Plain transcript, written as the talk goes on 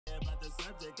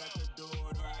project, I could do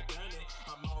it or I done it.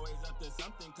 I'm always up to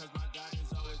something, cause my God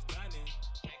is always gunning.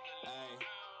 Hey,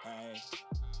 hey,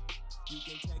 you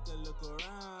can take a look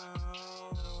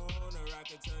around, or I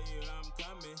can tell you I'm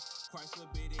coming. Christ will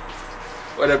be there.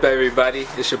 What up, everybody?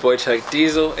 It's your boy Chuck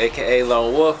Diesel, aka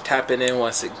Lone Wolf, tapping in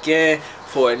once again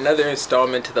for another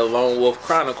installment to the Lone Wolf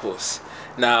Chronicles.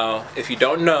 Now, if you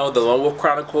don't know, the Lone Wolf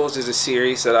Chronicles is a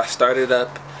series that I started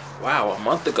up, wow, a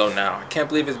month ago now. I can't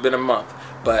believe it's been a month.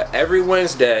 But every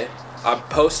Wednesday, I'm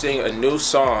posting a new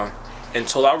song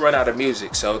until I run out of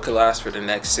music. So it could last for the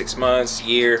next 6 months,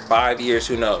 year, 5 years,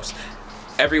 who knows.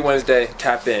 Every Wednesday,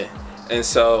 tap in. And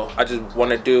so I just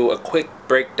want to do a quick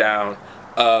breakdown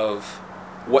of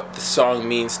what the song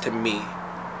means to me.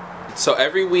 So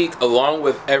every week, along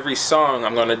with every song,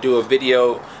 I'm going to do a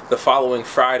video the following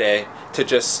Friday to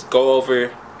just go over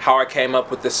how I came up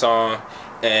with the song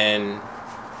and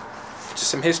just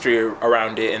some history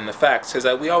around it and the facts.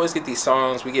 Because we always get these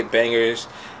songs, we get bangers,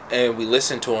 and we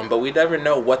listen to them, but we never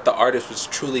know what the artist was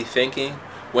truly thinking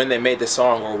when they made the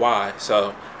song or why.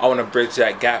 So I want to bridge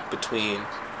that gap between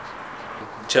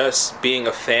just being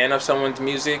a fan of someone's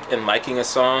music and liking a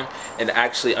song and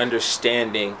actually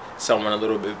understanding someone a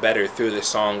little bit better through the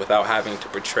song without having to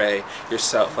portray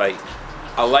yourself. Like,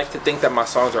 I like to think that my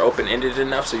songs are open-ended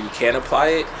enough so you can apply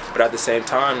it, but at the same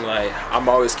time, like, I'm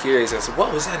always curious as to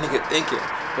what was that nigga thinking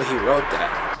when he wrote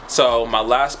that. So my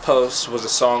last post was a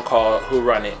song called Who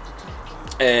Run It,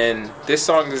 and this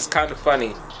song is kind of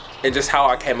funny, and just how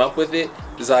I came up with it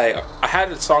is like, I had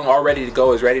the song all ready to go,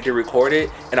 I was ready to record it,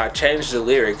 and I changed the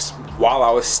lyrics while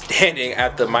I was standing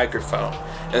at the microphone.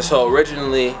 And so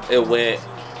originally it went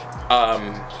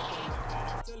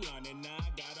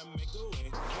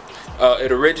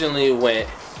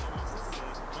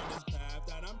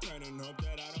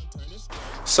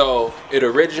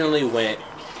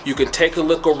you can take a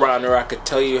look around, or I could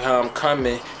tell you how I'm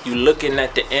coming. You looking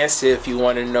at the answer if you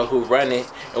want to know who run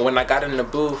it. And when I got in the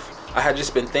booth, I had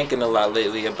just been thinking a lot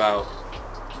lately about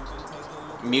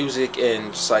music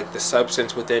and just like the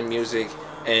substance within music.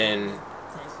 And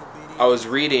I was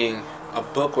reading a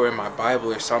book or in my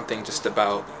Bible or something just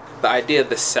about the idea of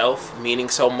the self meaning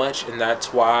so much, and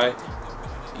that's why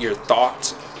your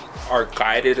thoughts are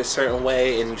guided a certain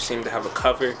way and you seem to have a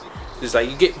cover. It's like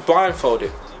you get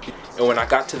blindfolded. And when I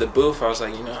got to the booth, I was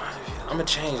like, you know, I'm gonna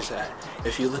change that.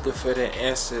 If you're looking for the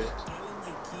answer,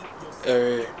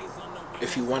 or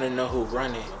if you want to know who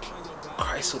run it,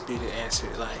 Christ will be the answer.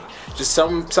 Like, just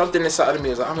something inside of me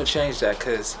was like, I'm gonna change that,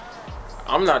 because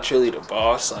I'm not truly the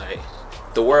boss. Like,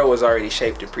 the world was already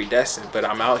shaped and predestined, but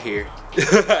I'm out here.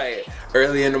 Like,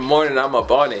 early in the morning, I'm up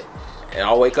on it. And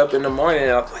I'll wake up in the morning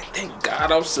and I'm like, thank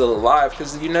God I'm still alive,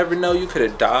 because you never know, you could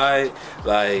have died.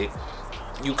 Like,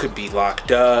 you could be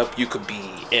locked up, you could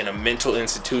be in a mental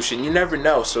institution, you never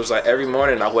know. So it's like every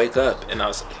morning I wake up and I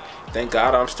was like, thank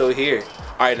God I'm still here.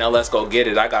 Alright, now let's go get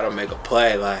it. I gotta make a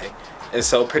play. Like, and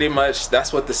so pretty much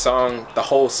that's what the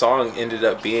whole song ended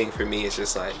up being for me. It's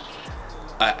just like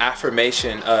an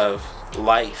affirmation of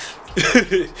life.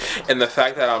 And the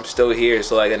fact that I'm still here.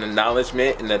 So like an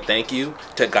acknowledgement and a thank you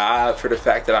to God for the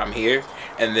fact that I'm here,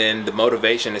 and then the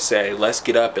motivation to say, let's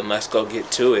get up and let's go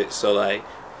get to it. So like,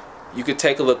 you could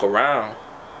take a look around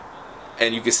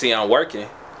and you can see I'm working,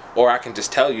 or I can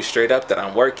just tell you straight up that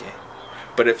I'm working.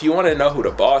 But if you want to know who the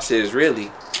boss is,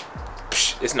 really,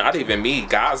 it's not even me.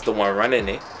 God's the one running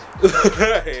it.